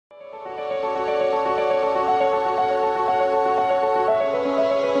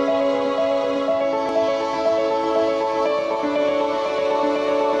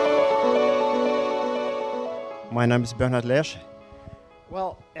My name is Bernhard Lersch.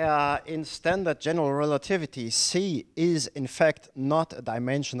 Well, in standard general relativity, C is in fact not a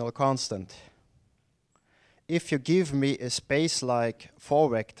dimensional constant. If you give me a space like 4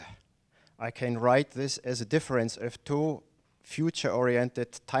 vector, I can write this as a difference of two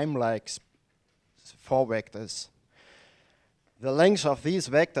future-oriented time-like 4 vectors. The length of these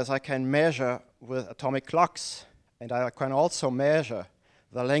vectors I can measure with atomic clocks, and I can also measure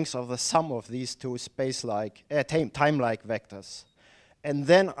the length of the sum of these two space-like, time-like vectors. And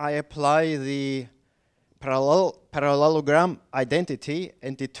then I apply the parallelogram identity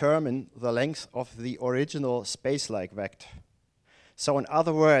and determine the length of the original space-like vector. So in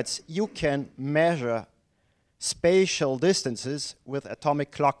other words, you can measure spatial distances with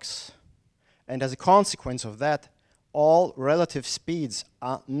atomic clocks. And as a consequence of that, all relative speeds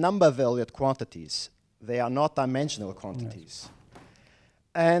are number-valued quantities. They are not dimensional quantities. Yes.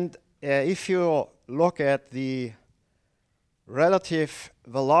 And if you look at the relative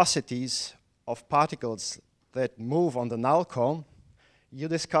velocities of particles that move on the null cone, you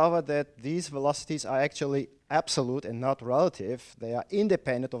discover that these velocities are actually absolute and not relative. They are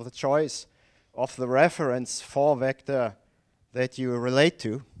independent of the choice of the reference 4 vector that you relate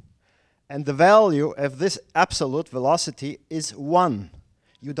to. And the value of this absolute velocity is 1.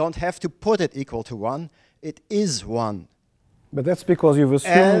 You don't have to put it equal to 1. It is 1. But that's because you've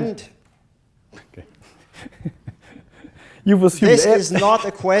assumed... And okay. You've assumed this is not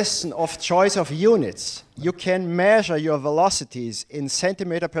a question of choice of units. You can measure your velocities in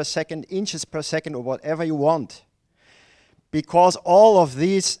centimeter per second, inches per second, or whatever you want. Because all of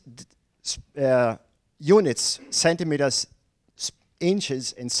these units, centimeters,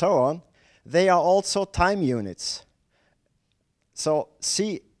 inches, and so on, they are also time units. So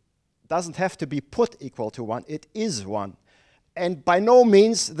C doesn't have to be put equal to 1. It is 1. And by no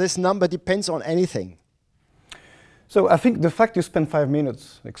means this number depends on anything. So I think the fact you spent 5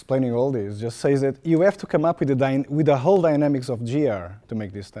 minutes explaining all this just says that you have to come up with the whole dynamics of GR to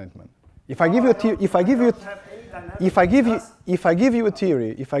make this statement. If I give you a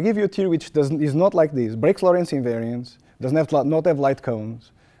theory which is not like this, breaks Lorentz invariance, doesn't have not have light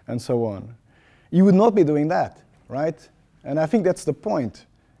cones, and so on, you would not be doing that, right? And I think that's the point.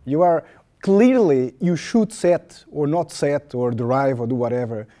 You are clearly, you should set or not set or derive or do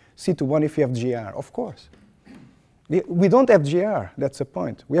whatever C to 1 if you have GR, of course. We don't have GR, that's the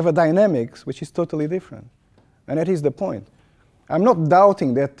point. We have a dynamics which is totally different. And that is the point. I'm not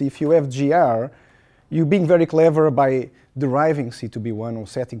doubting that if you have GR, you're being very clever by deriving C to be 1 or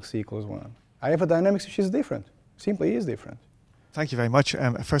setting C equals 1. I have a dynamics which is different, simply is different. Thank you very much.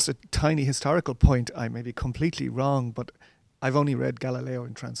 First, a tiny historical point. I may be completely wrong, but I've only read Galileo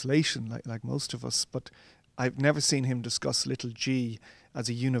in translation, like most of us, but I've never seen him discuss little g as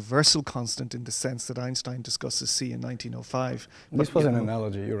a universal constant in the sense that Einstein discusses C in 1905. This was an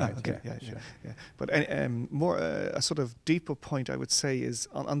analogy, you're right. Okay, yeah, sure. Yeah. But more a sort of deeper point I would say is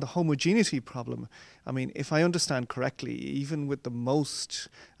on the homogeneity problem. I mean, if I understand correctly, even with the most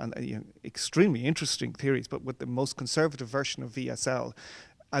extremely interesting theories, but with the most conservative version of VSL,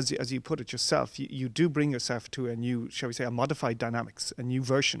 as you put it yourself, you do bring yourself to a new, shall we say, a modified dynamics, a new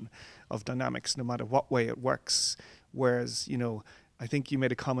version of dynamics, no matter what way it works. Whereas, I think you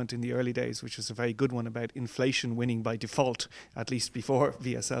made a comment in the early days, which was a very good one, about inflation winning by default, at least before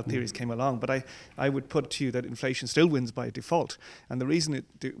VSL theories came along. But I would put to you that inflation still wins by default. And the reason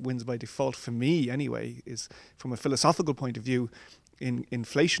it wins by default, for me anyway, is from a philosophical point of view. In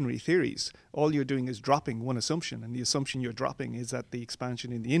inflationary theories, all you're doing is dropping one assumption, and the assumption you're dropping is that the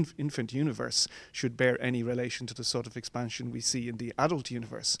expansion in the infant universe should bear any relation to the sort of expansion we see in the adult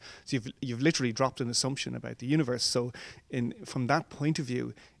universe. So you've literally dropped an assumption about the universe. So from that point of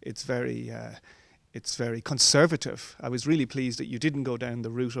view, it's very conservative. I was really pleased that you didn't go down the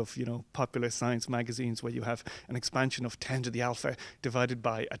route of, popular science magazines where you have an expansion of 10 to the alpha divided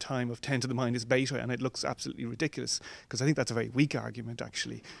by a time of 10 to the minus beta, and it looks absolutely ridiculous, because I think that's a very weak argument,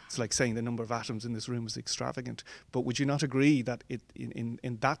 actually. It's like saying the number of atoms in this room is extravagant. But would you not agree that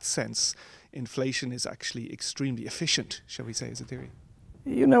in that sense, inflation is actually extremely efficient, shall we say, as a theory?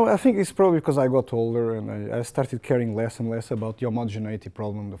 I think it's probably because I got older and I started caring less and less about the homogeneity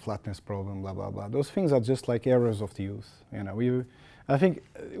problem, the flatness problem, blah, blah, blah. Those things are just like errors of the youth. I think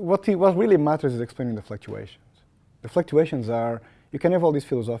what really matters is explaining the fluctuations. The fluctuations are, you can have all these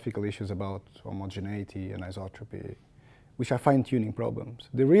philosophical issues about homogeneity and isotropy, which are fine-tuning problems.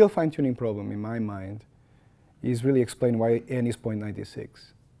 The real fine-tuning problem, in my mind, is really explain why n is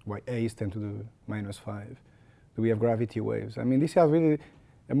 0.96, why a is 10 to the minus 5. Do we have gravity waves? I mean, this has really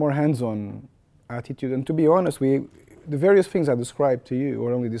a more hands-on attitude. And to be honest, the various things I described to you,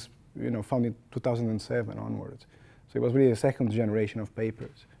 or only this found in 2007 onwards. So it was really a second generation of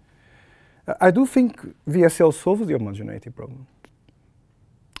papers. I do think VSL solves the homogeneity problem.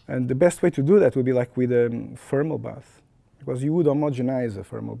 And the best way to do that would be like with a thermal bath, because you would homogenize a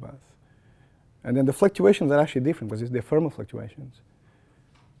thermal bath. And then the fluctuations are actually different, because it's the thermal fluctuations.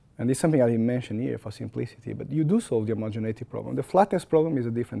 And it's something I didn't mention here for simplicity, but you do solve the homogeneity problem. The flatness problem is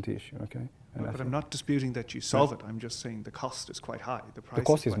a different issue, okay? But I'm not disputing that you solve it. I'm just saying the cost is quite high. The price the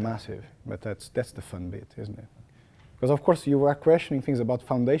cost is massive, but that's the fun bit, isn't it? Because of course you are questioning things about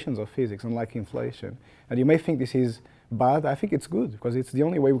foundations of physics, unlike inflation. And you may think this is bad. I think it's good, because it's the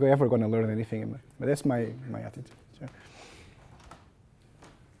only way we're ever going to learn anything. But that's my attitude. Sure.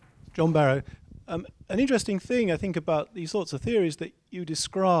 John Barrow, an interesting thing I think about these sorts of theories that you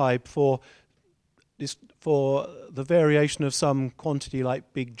describe for the variation of some quantity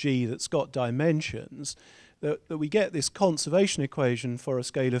like big G that's got dimensions, that we get this conservation equation for a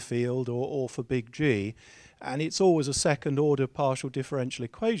scalar field or for big G, and it's always a second order partial differential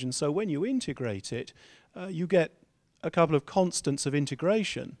equation. So when you integrate it, you get a couple of constants of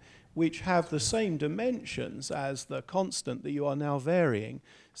integration which have the same dimensions as the constant that you are now varying.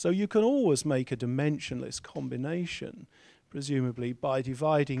 So you can always make a dimensionless combination, presumably by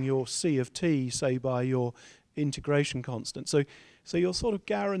dividing your C of t, say, by your integration constant. So you're sort of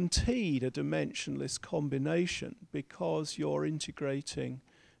guaranteed a dimensionless combination because you're integrating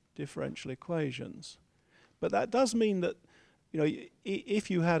differential equations. But that does mean that,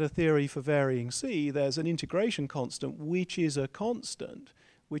 if you had a theory for varying C, there's an integration constant which is a constant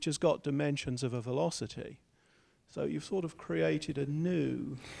which has got dimensions of a velocity. So you've sort of created a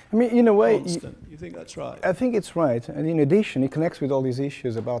new in a way, constant. You think that's right? I think it's right. And in addition, it connects with all these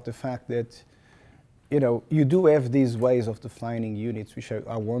issues about the fact that, you do have these ways of defining units which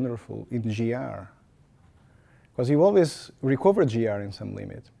are wonderful in GR. Because you always recover GR in some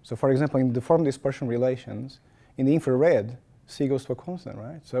limit. So for example, in the form dispersion relations, in the infrared, C goes to a constant,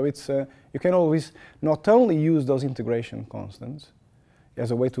 right? So it's, you can always not only use those integration constants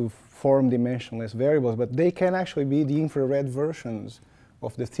as a way to form dimensionless variables, but they can actually be the infrared versions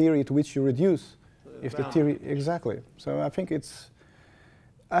of the theory to which you reduce. If the theory, exactly. So I think it's,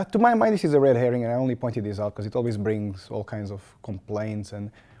 to my mind, this is a red herring, and I only pointed this out because it always brings all kinds of complaints.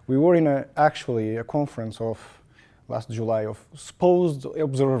 And we were in actually a conference of last July of supposed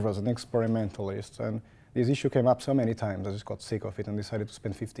observers and experimentalists, and this issue came up so many times I just got sick of it and decided to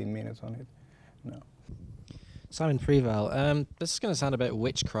spend 15 minutes on it. No. Simon Preval, this is going to sound a bit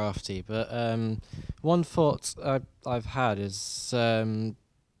witchcrafty, but one thought I've had is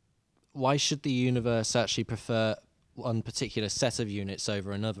why should the universe actually prefer one particular set of units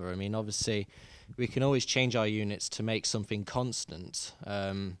over another? I mean, obviously, we can always change our units to make something constant,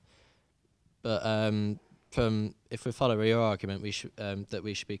 but if we follow your argument, we should that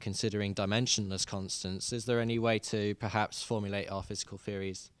we should be considering dimensionless constants. Is there any way to perhaps formulate our physical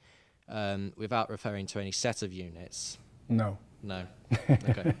theories without referring to any set of units? No. No.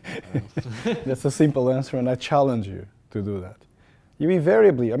 Okay. That's a simple answer, and I challenge you to do that. You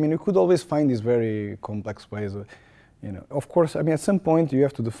invariably, you could always find these very complex ways of, Of course, at some point you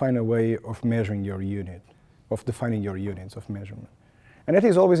have to define a way of measuring your unit, of defining your units of measurement. And that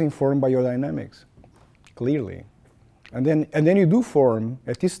is always informed by your dynamics, clearly. And then you do form,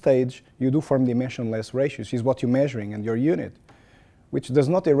 at this stage, you do form dimensionless ratios, is what you're measuring and your unit, which does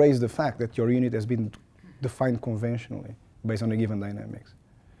not erase the fact that your unit has been defined conventionally based on a given dynamics.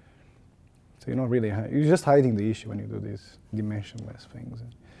 So you're not really, you're just hiding the issue when you do these dimensionless things.